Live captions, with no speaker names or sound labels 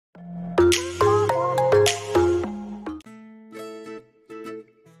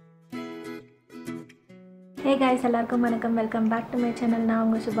Hey guys, எல்லாருக்கும் வணக்கம். Welcome back to my channel. நான்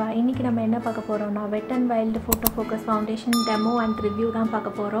உங்கள் சுபா. இன்றைக்கி நம்ம என்ன பார்க்க போகிறோம்னா வெட் and wild photo focus foundation demo and review தான்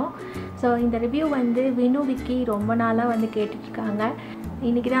பார்க்க போகிறோம். ஸோ இந்த ரிவ்யூ வந்து வினு விக்கி ரொம்ப நாளாக வந்து கேட்டுட்ருக்காங்க.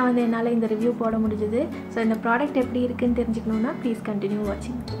 இன்றைக்கி தான் வந்து என்னால் இந்த ரிவ்யூ போட முடிஞ்சுது. ஸோ இந்த ப்ராடக்ட் எப்படி இருக்குன்னு தெரிஞ்சுக்கணுன்னா ப்ளீஸ் கண்டினியூ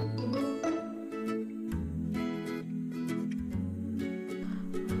வாட்சிங்.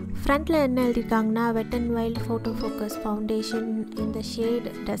 ஃப்ரண்ட்டில் என்ன எழுதியிருக்காங்கன்னா வெட் and wild photo focus foundation இந்த ஷேட்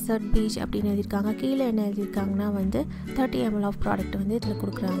டெசர்ட் பீச் அப்படின்னு எழுதியிருக்காங்க. கீழே என்ன எழுதியிருக்காங்கன்னா வந்து 30 ml ஆஃப் ப்ராடக்ட் வந்து இதில்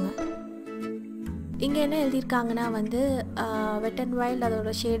கொடுக்குறாங்க. இங்கே என்ன எழுதியிருக்காங்கன்னா வந்து வெட் அண்ட் வைல்டு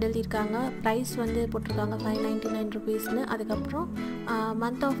அதோட ஷேட் எழுதியிருக்காங்க. ப்ரைஸ் வந்து போட்டிருக்காங்க 599 rupeesனு. அதுக்கப்புறம்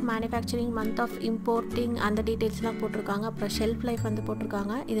month of manufacturing, month of importing அந்த டீட்டெயில்ஸ்லாம் போட்டிருக்காங்க. அப்புறம் ஷெல்ஃப் லைஃப் வந்து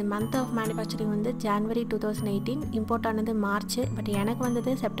போட்டிருக்காங்க. இது மந்த் ஆஃப் மேனுஃபேக்சரிங் வந்து ஜான்வரி 2018, இம்போர்ட் ஆனது மார்ச். பட் எனக்கு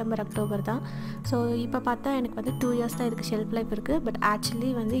வந்தது செப்டம்பர் அக்டோபர் தான். ஸோ இப்போ பார்த்தா எனக்கு வந்து 2 years தான் இதுக்கு ஷெல்ஃப் லைஃப் இருக்குது. பட்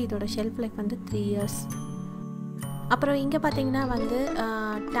ஆக்சுவலி வந்து இதோட ஷெல்ஃப் லைஃப் வந்து 3 years. அப்புறம் இங்கே பார்த்தீங்கன்னா வந்து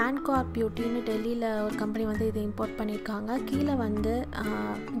டான்கார் பியூட்டின்னு டெல்லியில் ஒரு கம்பெனி வந்து இதை இம்போர்ட் பண்ணியிருக்காங்க. கீழே வந்து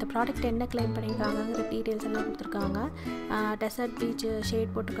இந்த ப்ராடக்ட் என்ன கிளைம் பண்ணியிருக்காங்கிற டீட்டெயில்ஸ் எல்லாம் கொடுத்துருக்காங்க. டெசர்ட் பீச்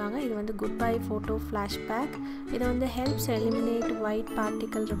ஷேட் போட்டிருக்காங்க. இது வந்து குட் பை ஃபோட்டோ ஃப்ளாஷ்பேக். இது வந்து helps eliminate white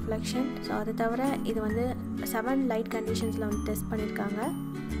particle reflection. So அது தவிர இது வந்து 7 லைட் கண்டிஷன்ஸில் வந்து டெஸ்ட் பண்ணியிருக்காங்க.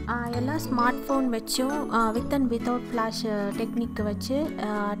 எல்லா ஸ்மார்ட் ஃபோன் வச்சும் with and without flash technique வச்சு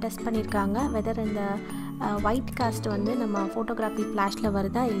டெஸ்ட் பண்ணியிருக்காங்க. வெதர் இந்த ஒயிட் காஸ்ட் வந்து நம்ம ஃபோட்டோகிராஃபி ஃப்ளாஷில்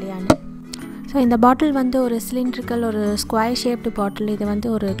வருதா இல்லையான்னு. ஸோ இந்த பாட்டில் வந்து ஒரு சிலிண்ட்ரிக்கல் ஒரு ஸ்கொயர் ஷேப்டு பாட்டில். இது வந்து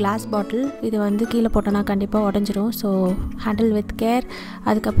ஒரு கிளாஸ் பாட்டில். இது வந்து கீழே போட்டோன்னா கண்டிப்பாக உடஞ்சிரும். So handle with care.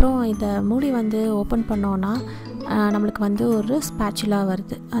 அதுக்கப்புறம் இந்த மூடி வந்து ஓப்பன் பண்ணோன்னா நம்மளுக்கு வந்து ஒரு ஸ்பேச்சுலா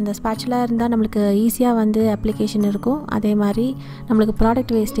வருது. அந்த ஸ்பேச்சுலா இருந்தால் நம்மளுக்கு ஈஸியாக வந்து அப்ளிகேஷன் இருக்கும். அதே மாதிரி நம்மளுக்கு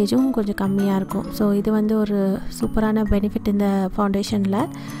ப்ராடக்ட் வேஸ்டேஜும் கொஞ்சம் கம்மியாக இருக்கும். ஸோ இது வந்து ஒரு சூப்பரான பெனிஃபிட் இந்த ஃபவுண்டேஷனில்.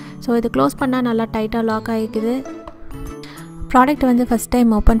 ஸோ இது க்ளோஸ் பண்ணால் நல்லா டைட்டாக லாக் ஆகிக்குது. ப்ராடக்ட் வந்து ஃபஸ்ட்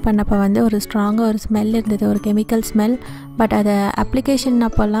டைம் ஓப்பன் பண்ணப்போ வந்து ஒரு ஸ்ட்ராங்காக ஒரு ஸ்மெல் இருந்தது, ஒரு கெமிக்கல் ஸ்மெல். பட் அதை அப்ளிகேஷன்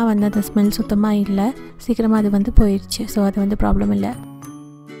அப்போல்லாம் வந்து அந்த ஸ்மெல் சுத்தமாக இல்லை. சீக்கிரமாக அது வந்து போயிடுச்சு. ஸோ அது வந்து ப்ராப்ளம் இல்லை.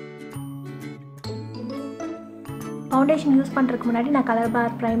 ஃபவுண்டேஷன் யூஸ் பண்ணுறதுக்கு முன்னாடி நான் கலர்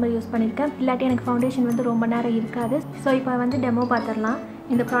பார் ப்ரைமர் யூஸ் பண்ணியிருக்கேன். இல்லாட்டி எனக்கு ஃபவுண்டேஷன் வந்து ரொம்ப நேரம் இருக்காது. ஸோ இப்போ வந்து டெமோ பார்த்துடலாம்.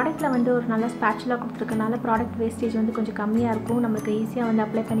 இந்த ப்ராடக்ட்டில் வந்து ஒரு நல்ல ஸ்பேச்சுலா கொடுத்துருக்கனால ப்ராடக்ட் வேஸ்டேஜ் வந்து கொஞ்சம் கம்மியாக இருக்கும். நம்மளுக்கு ஈஸியாக வந்து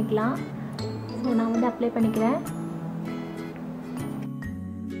அப்ளை பண்ணிக்கலாம். ஸோ நான் வந்து அப்ளை பண்ணிக்கிறேன்.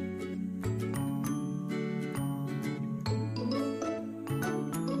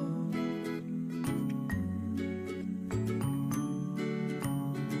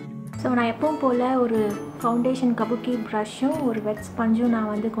 ஸோ நான் எப்பவும் போல் ஒரு ஃபவுண்டேஷன் கபுக்கி ப்ரஷ்ஷும் ஒரு வெட் ஸ்பஞ்சும்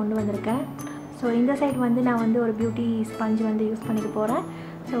நான் வந்து கொண்டு வந்திருக்கேன். ஸோ இந்த சைடு வந்து நான் வந்து ஒரு பியூட்டி ஸ்பஞ்ச் வந்து யூஸ் பண்ணிக்க போகிறேன்.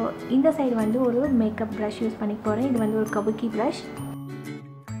 ஸோ இந்த சைடு வந்து ஒரு மேக்கப் ப்ரஷ் யூஸ் பண்ணிக்க போகிறேன். இது வந்து ஒரு கபுக்கி ப்ரஷ்.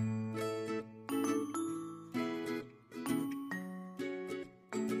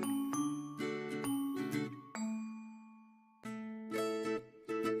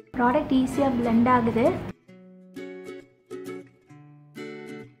 ப்ராடக்ட் ஈஸியாக பிளெண்ட் ஆகுது.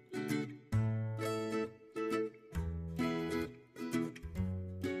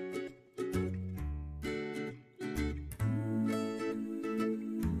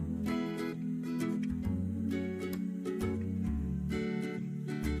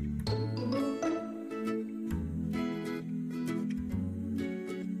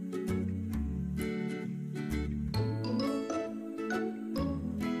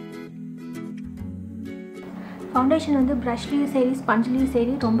 ஃபவுண்டேஷன் வந்து ப்ரஷ்லேயும் சரி ஸ்பஞ்ச்லேயும்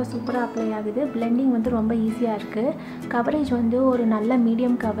சரி ரொம்ப சூப்பராக அப்ளை ஆகுது. பிளெண்டிங் வந்து ரொம்ப ஈஸியாக இருக்குது. கவரேஜ் வந்து ஒரு நல்ல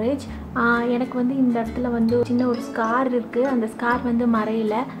மீடியம் கவரேஜ். எனக்கு வந்து இந்த இடத்துல வந்து சின்ன ஒரு ஸ்கார் இருக்குது. அந்த ஸ்கார் வந்து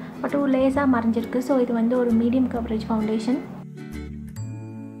மறையல, பட் ஒரு லேஸாக மறைஞ்சிருக்கு. ஸோ இது வந்து ஒரு மீடியம் கவரேஜ் ஃபவுண்டேஷன்.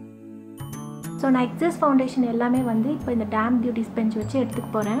 ஸோ நான் எக்ஸஸ் ஃபவுண்டேஷன் எல்லாமே வந்து இப்போ இந்த டேம் பியூட்டி ஸ்பஞ்ச் வச்சு எடுத்துக்க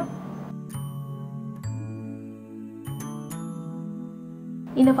போகிறேன்.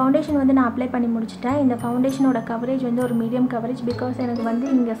 இந்த ஃபவுண்டேஷன் வந்து நான் அப்ளை பண்ணி முடிச்சிட்டேன். இந்த ஃபவுண்டேஷனோட கவரேஜ் வந்து ஒரு மீடியம் கவரேஜ். பிகாஸ் எனக்கு வந்து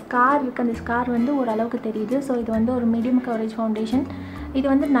இங்கே ஸ்கார் இருக்குது. அந்த ஸ்கார் வந்து ஓரளவுக்கு தெரியுது. ஸோ இது வந்து ஒரு மீடியம் கவரேஜ் ஃபவுண்டேஷன். இது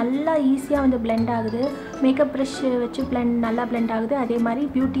வந்து நல்லா ஈஸியாக வந்து பிளெண்ட் ஆகுது. மேக்கப் ப்ரஷ் வச்சு நல்லா பிளெண்ட் ஆகுது. அதே மாதிரி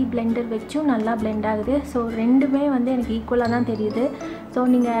பியூட்டி பிளெண்டர் வச்சும் நல்லா பிளெண்ட் ஆகுது. ஸோ ரெண்டுமே வந்து எனக்கு ஈக்குவலாக தான் தெரியுது. ஸோ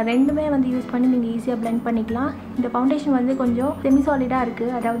நீங்கள் ரெண்டுமே வந்து யூஸ் பண்ணி நீங்கள் ஈஸியாக பிளெண்ட் பண்ணிக்கலாம். இந்த ஃபவுண்டேஷன் வந்து கொஞ்சம் செமி சாலிடாக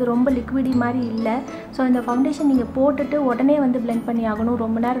இருக்குது. அதாவது ரொம்ப லிக்விடி மாதிரி இல்லை. ஸோ இந்த ஃபவுண்டேஷன் நீங்கள் போட்டுட்டு உடனே வந்து பிளெண்ட் பண்ணி ஆகணும்.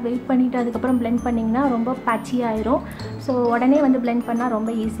 ரொம்ப நேரம் வெயிட் பண்ணிவிட்டு அதுக்கப்புறம் பிளெண்ட் பண்ணிங்கன்னா ரொம்ப பச்சி ஆயிரும். ஸோ உடனே வந்து பிளெண்ட் பண்ணால்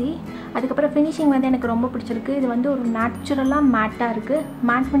ரொம்ப ஈஸி. அதுக்கப்புறம் ஃபினிஷிங் வந்து எனக்கு ரொம்ப பிடிச்சிருக்கு. இது வந்து ஒரு நேச்சுரலாக மேட்டாக இருக்குது.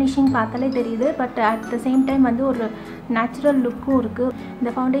 மேட் ஃபினிஷிங் பார்த்தாலே தெரியுது. But at the same same time வந்து ஒரு நேச்சுரல் லுக்கும் இருக்குது. இந்த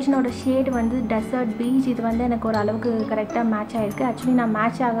ஃபவுண்டேஷனோட ஷேட் வந்து டெசர்ட் பீச். இது வந்து எனக்கு ஒரு அளவுக்கு கரெக்டாக மேட்ச் ஆகிருக்கு. ஆக்சுவலி நான்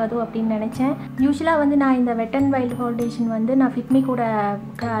மேட்ச் ஆகாதோ அப்படின்னு நினச்சேன். யூஸ்வலாக வந்து நான் இந்த வெட் அண்ட் வைல்ட் ஃபவுண்டேஷன் வந்து நான் ஃபிட்மி கூட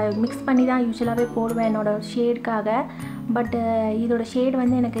மிக்ஸ் பண்ணி தான் யூஸ்வலாகவே போடுவேன் என்னோடய ஷேடுக்காக. பட் இதோட ஷேட்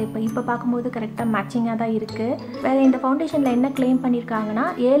வந்து எனக்கு இப்போ பார்க்கும்போது கரெக்டாக மேட்சிங்காக தான் இருக்குது. வேறு இந்த ஃபவுண்டேஷனில் என்ன கிளைம் பண்ணியிருக்காங்கன்னா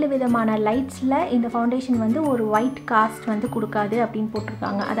 7 விதமான லைட்ஸில் இந்த ஃபவுண்டேஷன் வந்து ஒரு ஒயிட் காஸ்ட் வந்து கொடுக்காது அப்படின்னு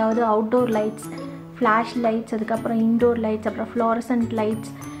போட்டிருக்காங்க. அதாவது அவுட்டோர் லைட்ஸ், ஃப்ளாஷ் லைட்ஸ், அதுக்கப்புறம் இன்டோர் லைட்ஸ், அப்புறம் ஃப்ளோரசன்ட்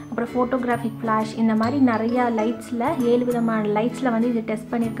லைட்ஸ், அப்புறம் ஃபோட்டோகிராஃபிக் ஃப்ளாஷ், இந்த மாதிரி நிறையா லைட்ஸில் 7 விதமான லைட்ஸில் வந்து இது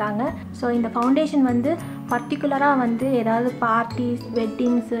டெஸ்ட் பண்ணியிருக்காங்க. ஸோ இந்த ஃபவுண்டேஷன் வந்து பர்டிகுலராக வந்து ஏதாவது பார்ட்டிஸ்,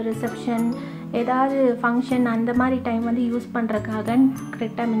 வெட்டிங்ஸு, ரிசப்ஷன், ஏதாவது ஃபங்க்ஷன் அந்த மாதிரி டைம் வந்து யூஸ் பண்ணுறதுக்காக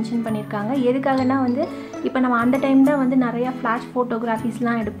கரெக்டாக மென்ஷன் பண்ணியிருக்காங்க. எதுக்காகனா வந்து இப்போ நம்ம அந்த டைம் தான் வந்து நிறையா ஃப்ளாஷ்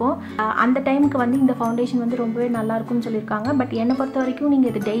ஃபோட்டோகிராஃபிஸ்லாம் எடுப்போம். அந்த டைமுக்கு வந்து இந்த ஃபவுண்டேஷன் வந்து ரொம்பவே நல்லாயிருக்கும்னு சொல்லியிருக்காங்க. பட் என்னை பொறுத்த வரைக்கும்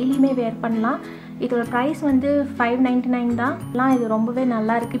நீங்கள் இது டெய்லியுமே வேர் பண்ணலாம். இதோட ப்ரைஸ் வந்து $599 தான். இது ரொம்பவே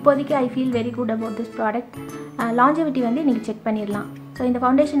நல்லா இருக்குது. இப்போதைக்கு I feel very good about this product. Longevity வந்து நீங்கள் செக் பண்ணிடலாம். ஸோ இந்த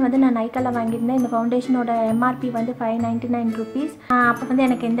ஃபவுண்டேஷன் வந்து நான் நைக்காவில் வாங்கியிருந்தேன். இந்த ஃபவுண்டேஷனோட எம்ஆர்பி வந்து $599. அப்போ வந்து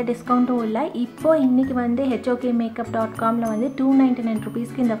எனக்கு எந்த டிஸ்கவுண்ட்டும் இல்லை. இன்றைக்கி வந்து hokmakeup.comல வந்து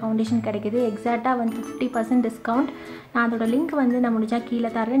 $299 இந்த ஃபவுண்டேஷன் கிடைக்கிது. எக்ஸாக்டாக வந்து 50% டிஸ்கவுண்ட். நான் அதோட லிங்க் வந்து நான் முடிஞ்சால்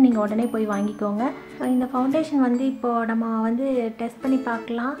கீழே தரேன், நீங்கள் உடனே போய் வாங்கிக்கோங்க. ஸோ இந்த ஃபவுண்டேஷன் வந்து இப்போது நம்ம வந்து டெஸ்ட் பண்ணி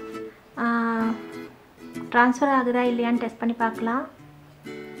பார்க்கலாம். ட்ரான்ஸ்ஃபர் ஆகுதா இல்லையான்னு டெஸ்ட் பண்ணி பார்க்கலாம்.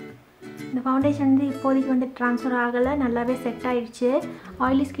 இந்த ஃபவுண்டேஷன் வந்து இப்போதைக்கு வந்து ட்ரான்ஸ்ஃபர் ஆகலை, நல்லாவே செட் ஆகிடுச்சு.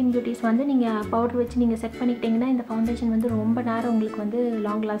 ஆயிலி ஸ்கின் பியூட்டிஸ் வந்து நீங்கள் பவுடர் வச்சு நீங்கள் செட் பண்ணிக்கிட்டிங்கன்னா இந்த ஃபவுண்டேஷன் வந்து ரொம்ப நேரம் உங்களுக்கு வந்து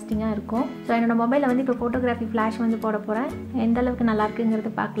லாங் லாஸ்டிங்காக இருக்கும். ஸோ என்னோடய மொபைலில் வந்து இப்போ ஃபோட்டோகிராஃபி ஃப்ளாஷ் வந்து போட போகிறேன். எந்த அளவுக்கு நல்லா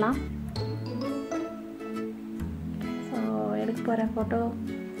இருக்குங்கிறது பார்க்கலாம். ஸோ எடுக்க போகிறேன் ஃபோட்டோ.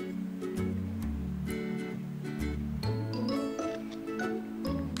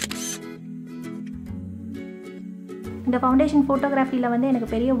 இந்த ஃபவுண்டேஷன் ஃபோட்டோகிராஃபியில் வந்து எனக்கு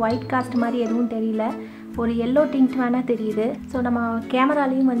பெரிய ஒயிட் காஸ்ட் மாதிரி எதுவும் தெரியல, ஒரு எல்லோ டிண்ட் வேணால் தெரியுது. ஸோ நம்ம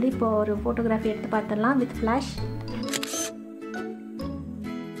கேமராலையும் வந்து இப்போ ஒரு ஃபோட்டோகிராஃபி எடுத்து பார்த்துடலாம் வித் ஃப்ளாஷ்.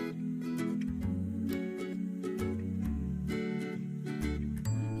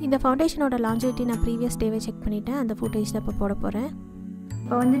 இந்த ஃபவுண்டேஷனோட லாஞ்சிவிட்டி நான் ப்ரீவியஸ் டேவே செக் பண்ணிவிட்டேன். அந்த ஃபுட்டேஜ் தான் இப்போ போட போகிறேன்.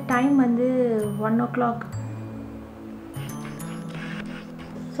 இப்போ வந்து டைம் வந்து 1 o'clock.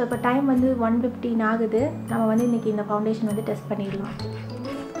 ஸோ இப்போ டைம் வந்து 1:15 ஆகுது. நம்ம வந்து இன்றைக்கி இந்த ஃபவுண்டேஷன் வந்து டெஸ்ட் பண்ணிடலாம்.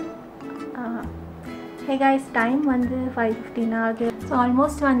 ஹே கைஸ், டைம் வந்து 5:15 ஆகுது. ஸோ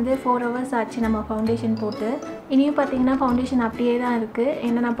ஆல்மோஸ்ட் வந்து 4 hours ஆச்சு நம்ம ஃபவுண்டேஷன் போட்டு. இனியும் பார்த்தீங்கன்னா ஃபவுண்டேஷன் அப்படியே தான் இருக்குது.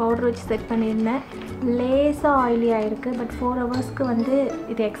 ஏன்னா நான் பவுடர் வச்சு செட் பண்ணியிருந்தேன். லேஸாக ஆயிலியாக இருக்குது. பட் 4 hours வந்து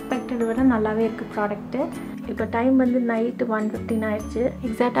இது எக்ஸ்பெக்டட் விட நல்லாவே இருக்குது ப்ராடக்ட்டு. இப்போ டைம் வந்து நைட்டு 1:15 ஆயிடுச்சு.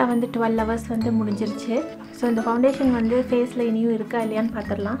 எக்ஸாக்டாக வந்து 12 hours வந்து முடிஞ்சிருச்சு. ஸோ இந்த ஃபவுண்டேஷன் வந்து ஃபேஸில் இனியும் இருக்கா இல்லையான்னு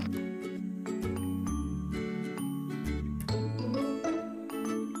பார்த்துடலாம்.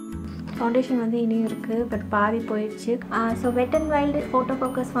 ஃபவுண்டேஷன் வந்து இனியும் இருக்குது, பட் பாதி போயிடுச்சு. So wet and wild photo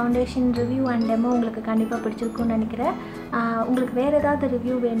focus foundation review and demo உங்களுக்கு கண்டிப்பாக பிடிச்சிருக்குன்னு நினைக்கிறேன். உங்களுக்கு வேறு ஏதாவது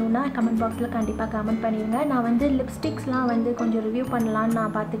ரிவ்யூ வேணும்னா கமெண்ட் பாக்ஸில் கண்டிப்பாக கமெண்ட் பண்ணிடுங்க. நான் வந்து லிப்ஸ்டிக்ஸ்லாம் வந்து கொஞ்சம் ரிவ்யூ பண்ணலான்னு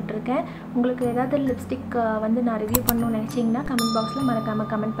நான் பார்த்துக்கிட்டு இருக்கேன். உங்களுக்கு ஏதாவது லிப்ஸ்டிக் வந்து நான் ரிவ்யூ பண்ணணும்னு நினச்சிங்கன்னா கமெண்ட் பாக்ஸில்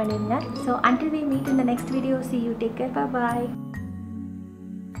மறக்காமல் கமெண்ட் பண்ணிடுங்க. So until we meet in the next video, see you, take care, bye bye.